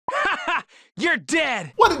You're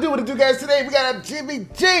dead! What to do, guys? Today we got a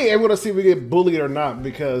GvG, and we're gonna see if we get bullied or not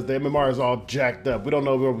because the MMR is all jacked up. We don't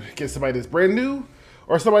know if we're gonna get somebody that's brand new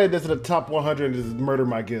or somebody that's in the top 100 and just murder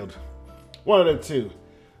my guild. One of the two.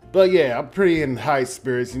 But yeah, I'm pretty in high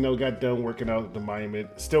spirits. You know, got done working out at the monument.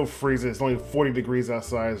 Still freezing. It's only 40 degrees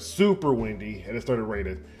outside. Super windy, and it started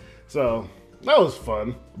raining. So that was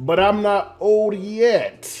fun. But I'm not old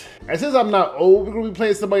yet. And since I'm not old, we're gonna be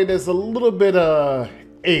playing somebody that's a little bit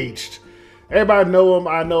aged. Everybody know him.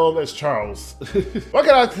 I know him as Charles. What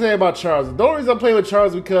can I say about Charles? The only reason I'm playing with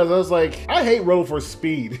Charles is because I was like, I hate rolling for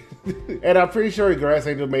speed. And I'm pretty sure Grass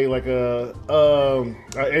Angel made like a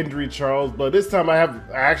injury Charles, but this time I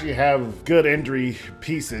actually have good injury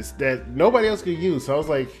pieces that nobody else could use. So I was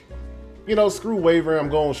like, you know, screw wavering, I'm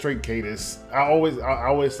going straight Cadis. I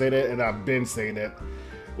always say that, and I've been saying that.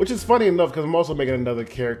 Which is funny enough because I'm also making another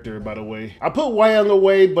character, by the way. I put Wyong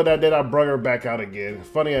away, but then I brought her back out again.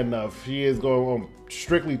 Funny enough, she is going on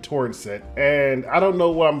strictly Torrent set. And I don't know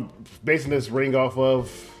what I'm basing this ring off of.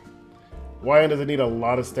 Wyong doesn't need a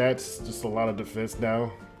lot of stats, just a lot of defense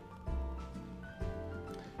now.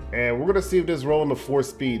 And we're gonna see if this roll in the 4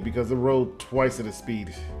 speed because it rolled twice at the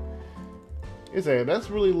speed. That's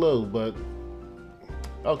really low, but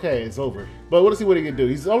okay, it's over. But let's see what he can do.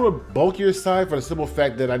 He's on the bulkier side for the simple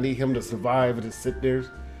fact that I need him to survive and just sit there.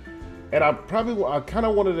 And I kind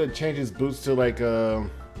of wanted to change his boots to like I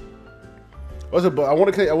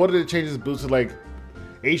wanted to change his boots to like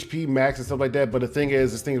HP max and stuff like that. But the thing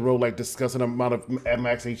is, this thing rolled like disgusting amount of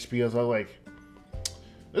max HP. So I was like,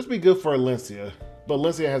 this would be good for Alencia. But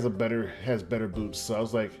Alencia has better boots. So I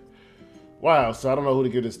was like, wow. So I don't know who to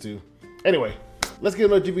give this to. Anyway. Let's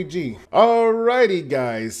get into GvG. Alrighty,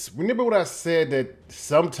 guys. Remember what I said that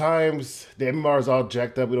sometimes the MMR is all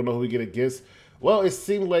jacked up. We don't know who we get against. Well, it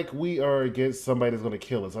seemed like we are against somebody that's going to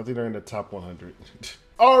kill us. I think they're in the top 100.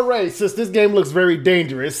 Alright, since this game looks very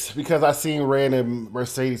dangerous because I've seen Rand and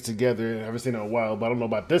Mercedes together. I haven't seen it in a while, but I don't know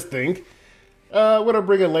about this thing. We're going to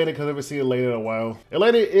bring Elena because I haven't seen Elena in a while.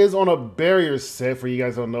 Elena is on a barrier set, for you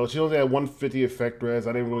guys don't know. She only had 150 effect res.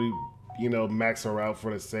 I didn't really, you know, max her out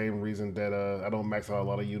for the same reason that I don't max out a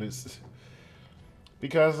lot of units.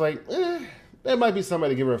 Because, like, there might be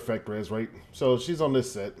somebody to give her effect res, right? So she's on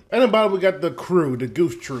this set. And then bottom we got the crew, the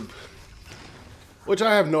Goose Troop. Which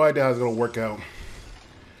I have no idea how it's going to work out.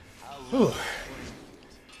 Whew.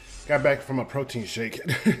 Got back from a protein shake.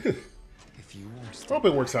 Hope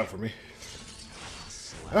it works out for me.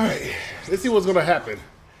 Alright, let's see what's going to happen.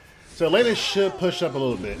 So Elena should push up a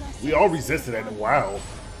little bit. We all resisted it. Wow.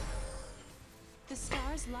 The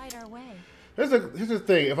stars light our way. Here's the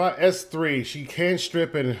thing. If I S3, she can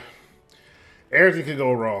strip and everything could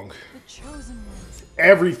go wrong. The chosen ones.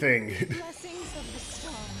 Everything. Blessings of the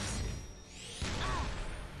stars.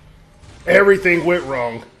 Everything went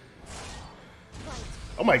wrong.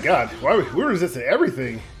 Oh my god. Why we resisted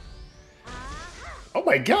everything? Oh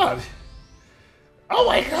my god. Oh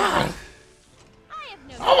my god.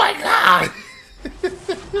 Oh my god. I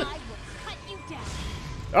will cut you down.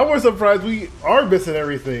 I'm more surprised we are missing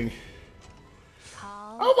everything.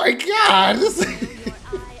 Oh my god! This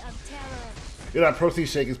yeah, that protein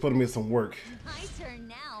shake is putting me in some work. My turn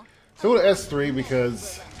now. So we'll S3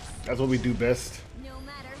 because that's what we do best. No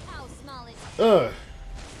matter how small it is,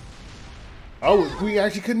 Oh, we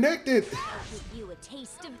actually connected. I'll give you a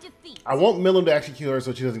taste of defeat. I want Millen to actually kill her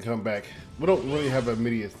so she doesn't come back. We don't really have an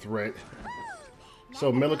immediate threat.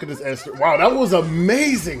 So Millen could just S3. Wow, that was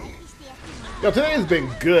amazing! Yo, today has been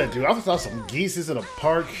good, dude. I saw some geese in a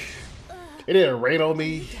park. It didn't rain on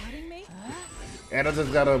me. And I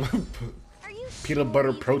just got a peanut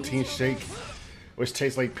butter protein shake, which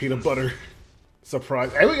tastes like peanut butter.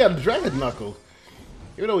 Surprise. And we got a dragon knuckle.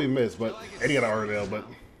 Even though we missed, but and he got an RTA,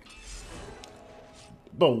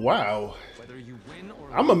 but wow.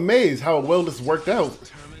 I'm amazed how well this worked out.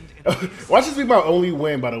 Watch this be my only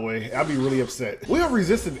win, by the way. I'd be really upset. We are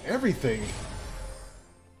resisting everything.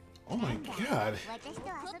 Oh my god.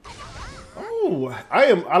 Oh, I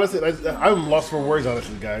am honestly, I'm lost for words,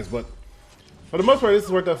 honestly, guys. But for the most part, this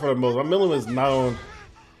has worked out for the most. My Millen is not on.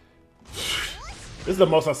 This is the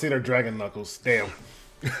most I've seen her dragon knuckles. Damn.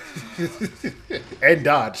 And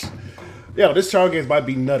dodge. Yo, this Charles game might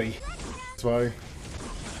be nutty. That's why.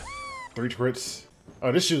 3 crits.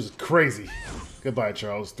 Oh, this shoe's crazy. Goodbye,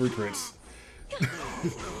 Charles. 3 crits.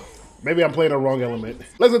 Maybe I'm playing the wrong element.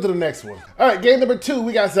 Let's go to the next one. All right, game number 2.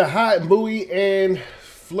 We got Zahat, Mui, and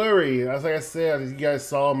Flurry. As like I said, as you guys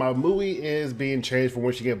saw, my Mui is being changed from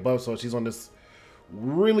when she get buffed, so she's on this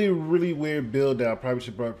really weird build that I probably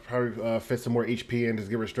should fit some more HP and just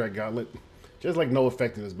give her a Strat Gauntlet. Just like no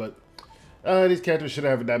effectiveness, but these characters shouldn't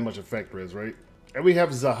have that much effect res, right? And we have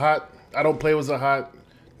Zahat. I don't play with Zahat.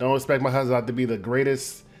 Don't expect my Zahat to be the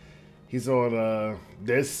greatest. He's on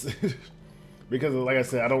this because, like I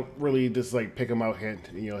said, I don't really just like pick him out, hand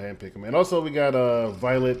pick him. And also we got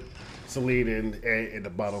Violet, Celine, and the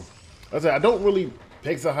bottom. Like I said, I don't really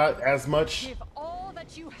pick Zahat as much. Give all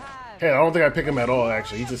that you have. Hey, I don't think I pick him at all.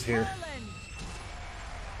 Actually, he's just here.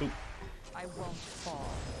 Oop. I won't fall.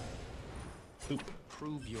 Oop.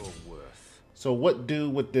 Prove your worth. So what do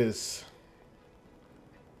with this?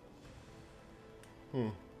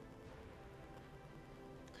 I'm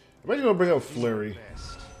actually gonna bring up Flurry.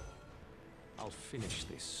 I'll finish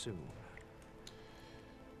this soon.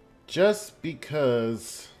 Just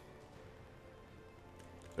because.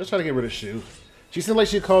 Let's try to get rid of Shu. She seems like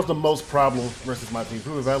she caused the most problem versus my team.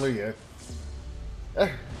 Prove Valor, yeah.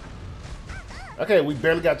 Okay, we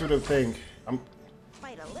barely got through the thing.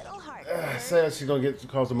 Fight a little harder. Says she's gonna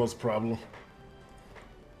cause the most problem.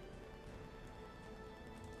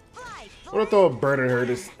 I'm gonna throw a bird at her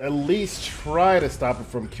to at least try to stop her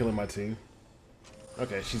from killing my team.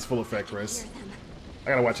 Okay, she's full effect, Chris. I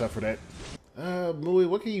gotta watch out for that. Mui,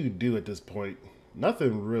 what can you do at this point?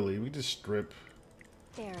 Nothing really. We just strip.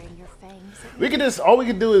 Burying your fangs. We can just, all we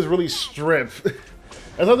can do is really strip.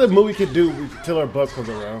 That's all that Mui can do until our buff comes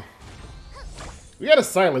around. We got a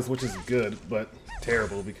silence, which is good, but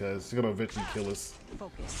terrible because it's gonna eventually kill us.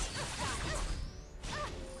 Focus.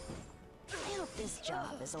 I hope this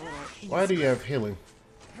job is a little easy. Why do you have healing?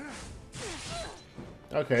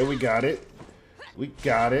 Okay, we got it. We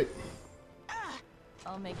got it.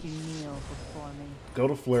 I'll make you kneel before me. Go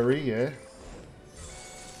to Flurry, yeah.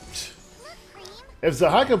 If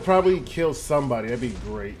Zaha could probably kill somebody, that'd be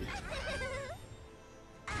great.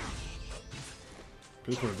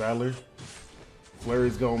 Proof for Valor.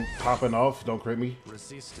 Flurry's going popping off. Don't crit me.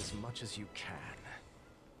 Resist as much as you can.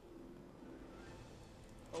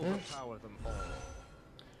 Overpower them all.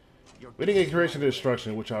 We didn't get Creation of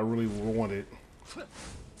Destruction, which I really wanted.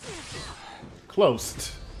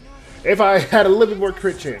 Close. If I had a little bit more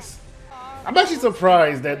crit chance. I'm actually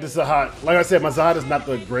surprised that this Zahat, like I said, my Zahat is not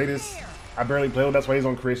the greatest. I barely play with, that's why he's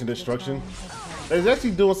on Creation Destruction. He's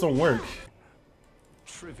actually doing some work.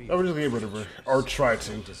 Oh, we're just gonna get rid of her. Or try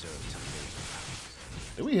to.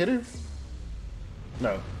 Did we hit her?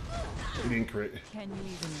 No. We didn't crit. Can you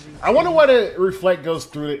even reach? I wonder why the reflect goes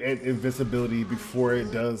through the invincibility before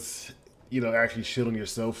it does, actually shielding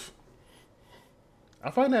yourself. I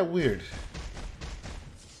find that weird.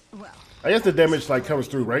 Well, I guess the damage comes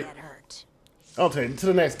through, right? that hurt. I'll tell you, to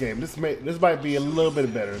the next game. This might be a little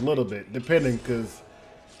bit better, a little bit, depending, because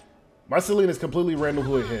my Celine is completely random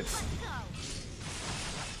who it hits.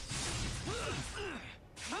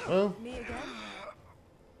 Well, Me again?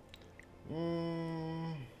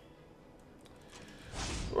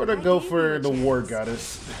 we're gonna go for the War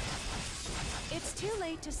Goddess. It's too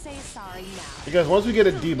late to say sorry now. Because once we get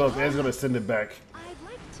a debuff, Ed's gonna send it back. I'd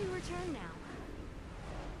like to return now.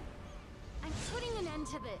 I'm putting an end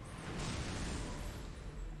to this.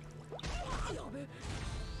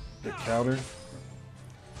 The counter.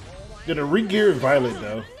 Did a re-gear Violet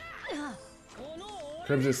though.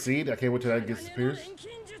 Crimson Seed. I can't wait till that disappears.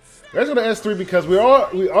 We're gonna S3 because we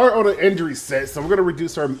are on an injury set, so we're gonna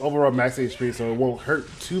reduce our overall max HP so it won't hurt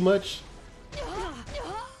too much.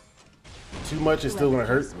 Too much is still gonna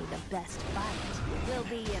hurt. The best fight will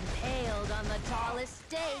be impaled on the tallest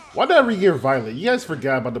stake. Why did I re-gear Violet? You guys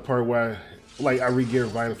forgot about the part where I re-gear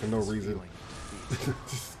Violet for no reason.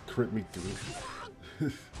 Just crit me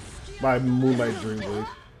through. My Moonlight Dream Blade.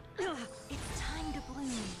 It's time to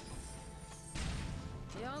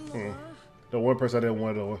bloom. The one person I didn't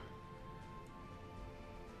want to.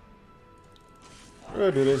 We're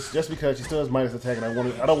gonna do this just because she still has minus attack, and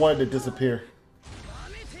I don't want it to disappear.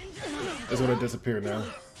 It's gonna disappear now.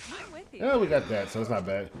 Yeah, we got that, so it's not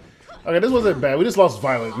bad. Okay, this wasn't bad. We just lost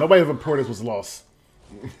Violet. Nobody reported this was lost.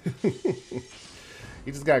 He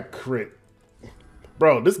just got crit.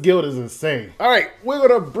 Bro, this guild is insane. Alright, we're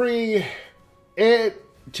gonna bring Ed,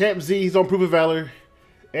 Champ Z, he's on Proof of Valor,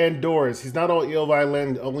 and Doris. He's not on Ill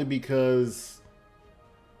Violin only because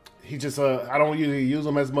he just I don't usually use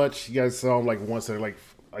him as much. You guys saw him once in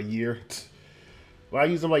a year. Well, I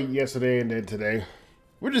used him yesterday and then today.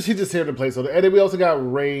 He's just here to play. So, and then we also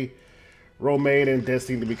got Ray, Romaine, and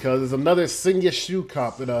Destiny because there's another Senior Shoe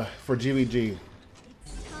Cop for GvG.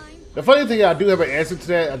 The funny thing, I do have an answer to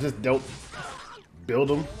that. I just don't build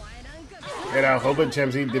them. And I'm hoping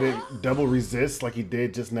Champ Z didn't double resist like he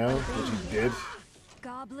did just now, which he did.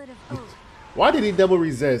 Goblet of Oath. Why did he double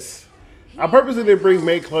resist? I purposely didn't bring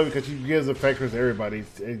May Chloe because she gives effectors to everybody.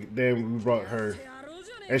 And then we brought her.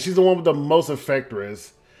 And she's the one with the most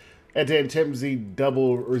effectors. And then Champ Z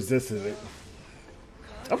double resisted it.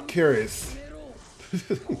 I'm curious.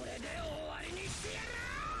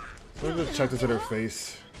 We're gonna check this in her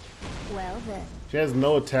face. Well then, She has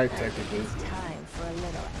no attack technically. it's time for a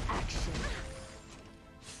little action.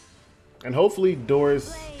 And hopefully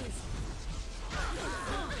Doris.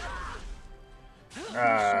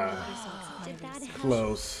 Did that help?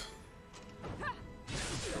 Close.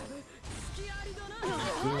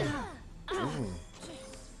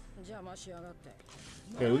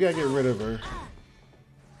 Okay, we gotta get rid of her.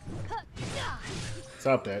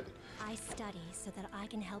 Stop that. I study so that I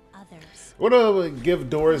can help others. We're gonna give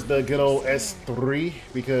Doris the good old S3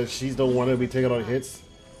 because she's the one to be taking on hits.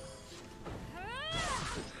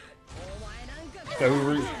 Okay,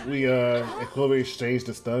 we equivalently exchanged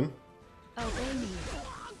the stun. Obey me.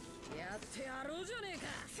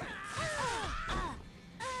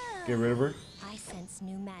 Get rid of her. I sense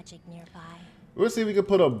new magic nearby. We'll see if we can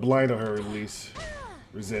put a blind on her at least.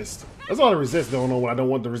 Resist. There's a lot of resist going on when I don't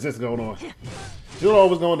want the resist going on. She'll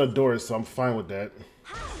always go on the doors, so I'm fine with that.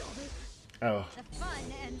 Oh. The fun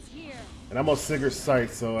ends here. And I'm on Sigurd's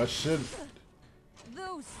sight, so I should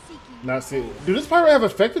Those seeking not see. Do this pirate have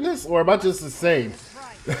effectiveness, or am I just the same?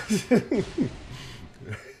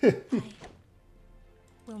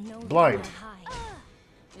 will no Blind. longer hide.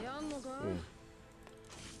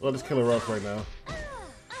 Well, just kill her off right now.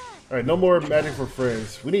 Alright, no more magic for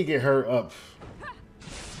friends. We need to get her up.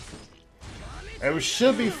 And we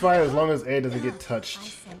should be fine as long as Ed doesn't get I touched.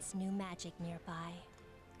 sense new magic nearby.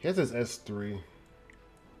 He has his S3.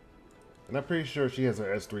 And I'm pretty sure she has her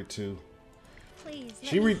S3 too. Please.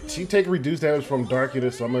 She take reduced damage from Dark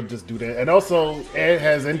Unit, so I'm gonna just do that. And also, Ed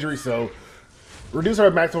has injury, so reduce her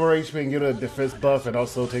maximum HP and give her a defense buff, and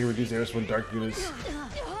also take reduced damage from Dark Units.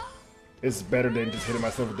 It's better than just hitting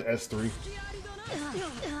myself with the S3.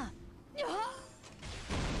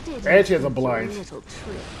 And she has a blind.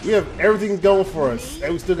 We have everything going for us,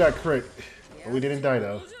 and we still got crit. But we didn't die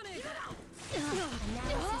though.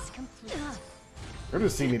 Analysis complete. Where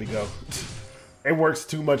does C need to go? It works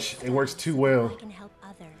too much. It works too well. I can help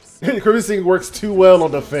others. Crimson works too well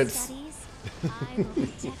on defense. Studies, I will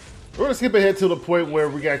protect. We're gonna skip ahead to the point where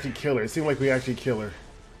we actually kill her. It seemed like we actually kill her.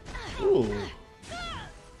 Ooh.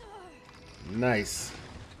 Nice.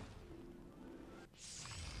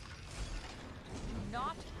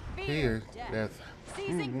 Not Here, death.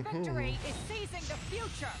 Seizing victory is seizing the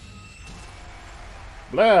future.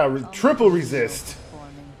 Blah, triple resist.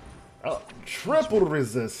 Oh, triple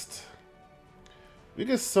resist. We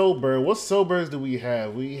get soul burn. What soul burns do we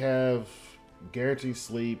have? We have guarantee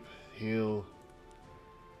sleep, heal.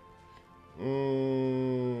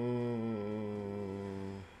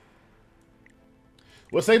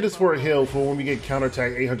 We'll save this for a heal for when we get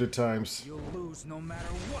counterattacked 800 times. You'll lose no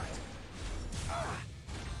matter what.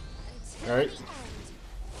 Alright.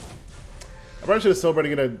 I probably should have soul burn to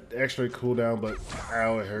get an extra cooldown, but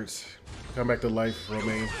ow, it hurts. Come back to life,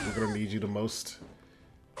 Romaine. We're gonna need you the most.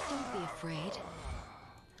 Don't be afraid.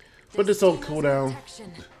 Put this on cooldown.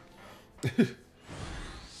 My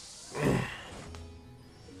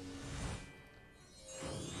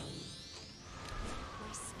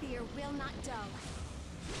spear will not dull.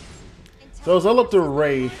 So it's all up to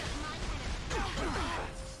Ray.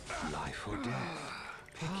 Life or death.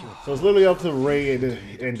 Pick your So it's literally up to Ray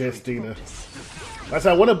and Destina. That's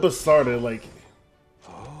how I want to Basarda, like,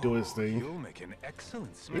 do his thing. You'll make an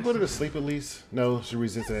excellent Can we put her to sleep at least? No, she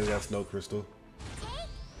resisted that snow crystal.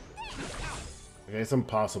 Okay, it's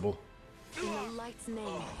impossible. In the light's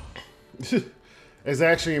name. It's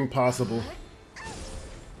actually impossible.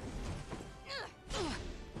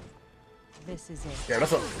 This is it. Yeah,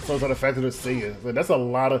 that's a so it's an effectiveness singing. Like, that's a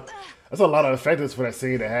lot of effectiveness for that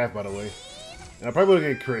singing to have, by the way. And I probably would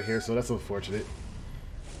get crit here, so that's unfortunate.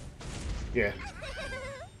 Yeah.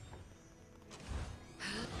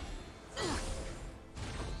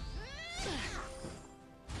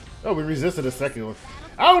 Oh, we resisted the second one.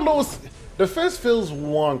 I don't know. Defense feels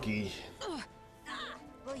wonky.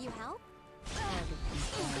 Will you help?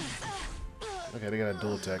 Okay, they got a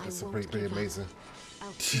dual attack. It's pretty amazing.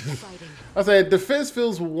 I'll keep fighting. I said defense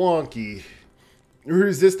feels wonky. We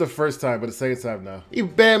resist the first time, but the second time, no. You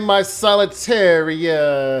banned my solitary.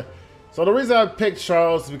 So the reason I picked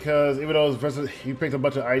Charles is because even though it was versus, he picked a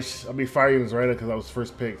bunch of fire units right because I was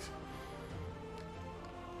first picked.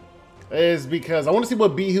 Is because I want to see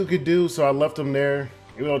what Bihu could do, so I left him there.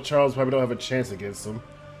 Even though Charles probably don't have a chance against him,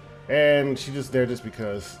 and she's just there just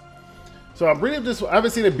because. So I'm bringing this. I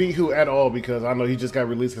haven't seen a Bihu at all because I know he just got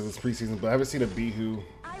released because it's preseason, but I haven't seen a Bihu.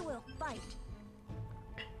 I will fight.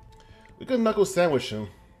 We could knuckle sandwich him.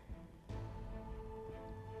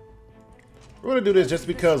 We're gonna do this just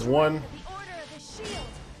because one. The order of the shield.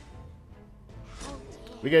 Oh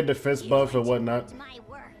dear. We get defense buff and whatnot, My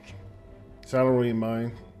work. so I don't really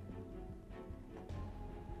mind.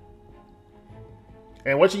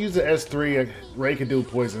 And once you use the S3, Ray can do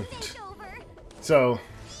poison. So,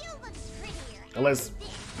 unless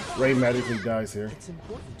Ray magically dies here. It's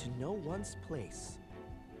important to know one's place.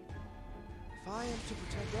 If I am to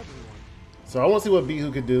protect everyone, So I want to see what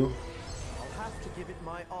Bihu could do. I'll have to give it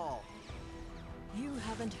my all. You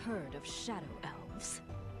haven't heard of shadow elves.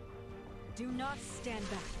 Do not stand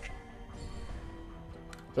back.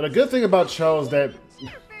 So the good thing about Charles that For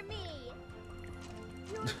me.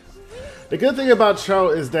 the good thing about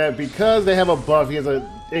Charles is that because they have a buff, he has an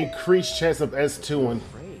increased chance of S2ing.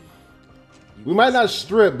 Afraid. We might not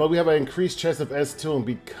strip, but we have an increased chance of S2ing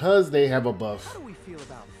because they have a How buff. do we feel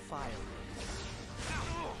about fire?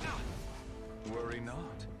 Worry not.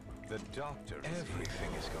 The doctor. Everything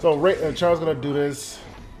is going So Charles gonna do this.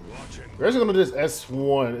 We're actually gonna do this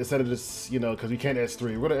S1 instead of this, you know, because we can't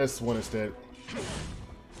S3. We're gonna S1 instead.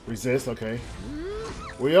 Resist, okay.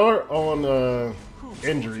 We are on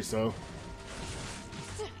injury, so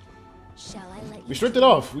Shall I let we you? stripped it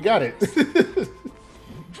off. We got it.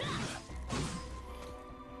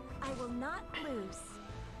 I will not lose.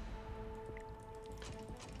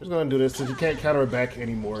 We're just gonna do this since you can't counter back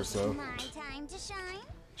anymore, so My time to shine.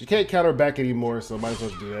 she can't counter back anymore, so might as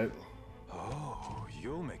well do that. Oh,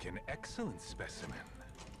 you'll make an excellent specimen.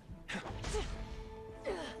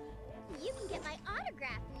 You can get my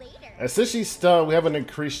autograph later. And since she's stunned, we have an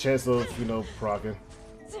increased chance of, you know, proccing.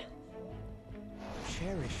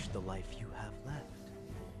 Cherish the life you have left.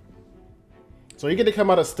 So you get to come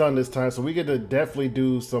out of stun this time, so we get to definitely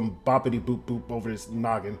do some boppity boop boop over this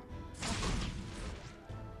noggin.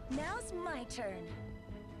 Now's my turn.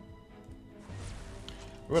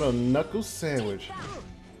 We're gonna knuckle sandwich.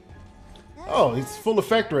 Oh, he's full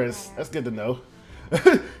effect res. That's good to know.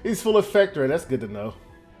 He's full effect res. That's good to know.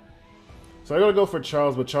 So I'm gonna go for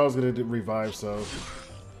Charles, but Charles is gonna revive, so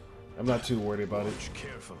I'm not too worried about it. Watch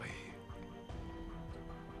carefully.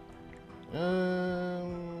 We're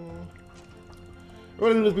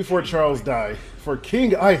gonna do this before Charles die. For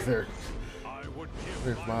King Arthur. I would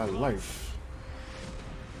With my life.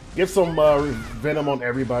 Give some venom on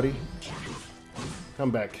everybody. Come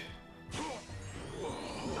back.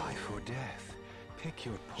 life or death. Pick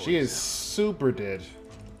your poison. She is super dead.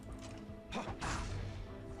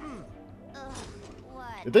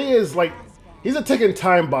 What? The thing is, like, he's a ticking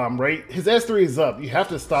time bomb, right? His S3 is up. You have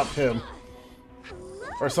to stop him.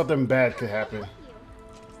 Or something bad could happen.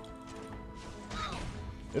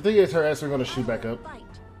 The thing is, her S3 gonna shoot back up. Fight.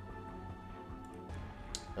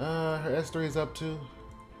 Her S3 is up too.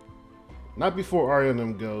 Not before Arya and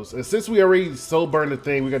them goes. And since we already so burned the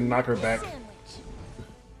thing, we're gonna knock her back.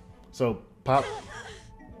 So, pop.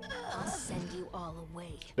 I'll send you all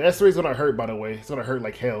away. The S3 is gonna hurt, by the way. It's gonna hurt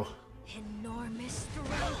like hell. Enormous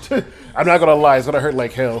throat. I'm not gonna lie, it's gonna hurt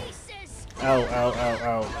like hell. Ow, ow, ow,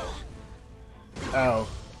 ow. Ow.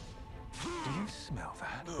 Do you smell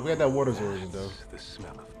that? We had that water origin though. The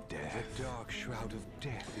smell of death. The dark shroud of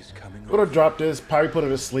death is coming. We're gonna drop this, probably put her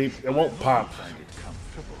to sleep. It won't pop. Find it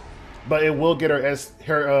comfortable. But it will get her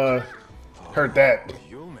her that.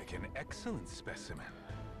 You'll make an excellent specimen.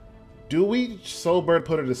 Do we Soul Bird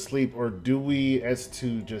put her to sleep, or do we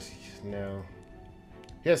S2 just now?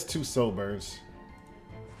 He has 2 Soul Birds.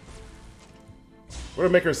 We're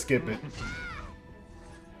gonna make her skip it.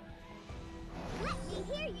 Let me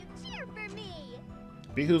hear you cheer for me.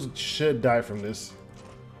 Bihu should die from this.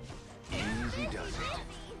 Easy does it.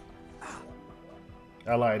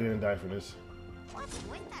 I lied, I didn't die from this. What's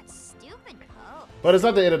with that stupid pose? But it's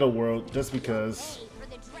not the end of the world, just because. Hey, for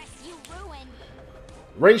the dress you ruined.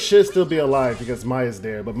 Ray should still be alive because Maya's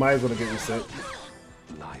there, but Maya's gonna get reset.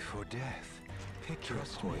 Life or death. Pick your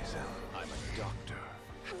poison. I'm a doctor.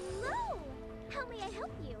 Hello. How may I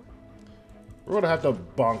help you? We're gonna have to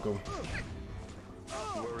bonk him.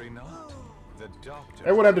 Worry not. The doctor.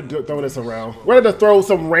 Everyone have to throw this around. We're gonna have to throw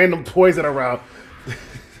some random poison around.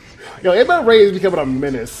 Yo, Emma Ray is becoming a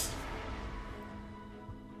menace.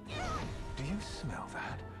 Do you smell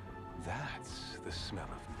that? That's the smell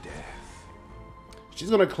of death. She's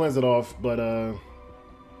gonna cleanse it off, but I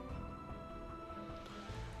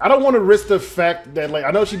don't want to risk the fact that, like, I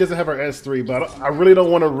know she doesn't have her S3, but I really don't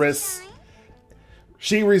want to risk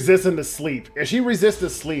she resisting the sleep. If she resists the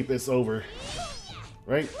sleep, it's over,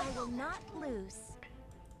 right? I will not lose.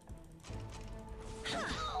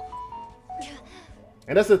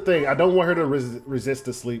 And that's the thing. I don't want her to resist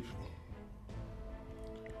the sleep.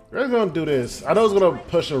 We're gonna do this. I know it's gonna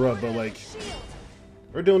push her up, but like,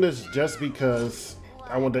 we're doing this just because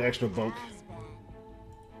I want the extra bulk.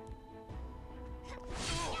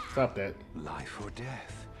 Stop that. Life or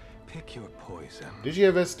death. Pick your poison. Did she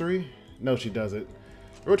have S3? No, she doesn't.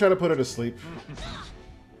 We're trying to put her to sleep.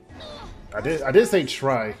 I did say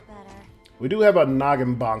try. Better. We do have a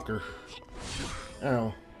noggin bonker.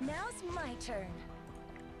 Ow. Now's my turn.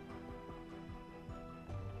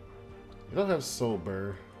 We don't have soul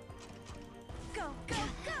burr. Go, go,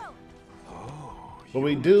 go! Oh, But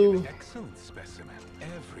we you're do. an excellent specimen.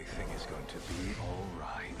 Everything is going to be all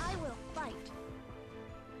right. I will fight.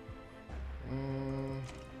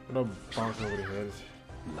 What a bonker over the head.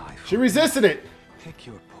 Life She or resisted it. Pick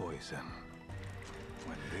your poison.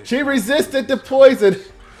 When this She resisted the poison.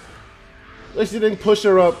 At least she didn't push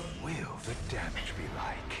her up. will the damage be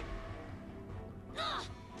like?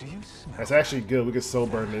 Do you smell That's actually good. We can soul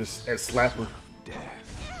burn this and slap her.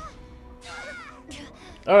 death?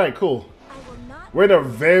 All right, cool. I will not. We're in a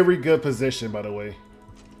very good position, by the way.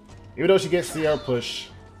 Even though she gets CR push,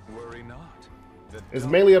 Worry not. The it's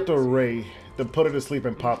mainly up to Ray to put her to sleep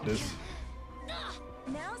and pop this.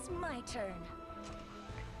 Now's my turn.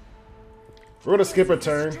 We're gonna skip a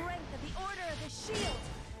turn Strength of the Order of the Shield.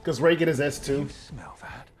 because Ray get his you S2, smell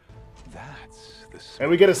that? That's the smell. and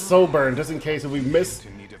we get a soul burn just in case if we miss.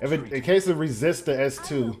 If it, in case it resists the I will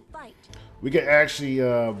S2, fight. we can actually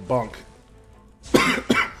bonk.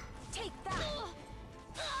 Take that.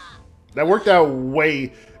 That worked out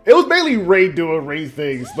way. It was mainly Ray doing Ray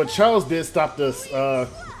things, but Charles did stop this.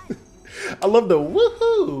 I love the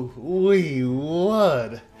woohoo! We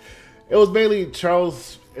won. It was mainly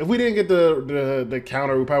Charles. If we didn't get the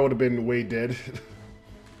counter, we probably would have been way dead.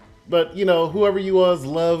 But you know, whoever you was,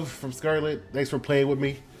 love from Scarlet. Thanks for playing with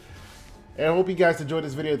me, and I hope you guys enjoyed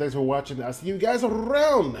this video. Thanks for watching. I'll see you guys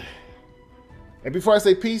around. And before I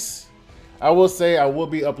say peace, I will say I will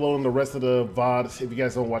be uploading the rest of the VODs if you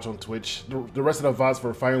guys don't watch on Twitch. The rest of the VODs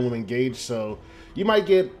for Fire Emblem Engage, so you might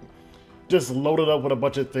get just loaded up with a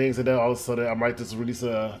bunch of things, and then all of a sudden I might just release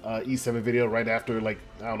a E7 video right after, like,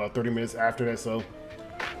 I don't know, 30 minutes after that, so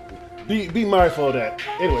be mindful of that.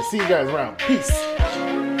 Anyway, see you guys around. Peace.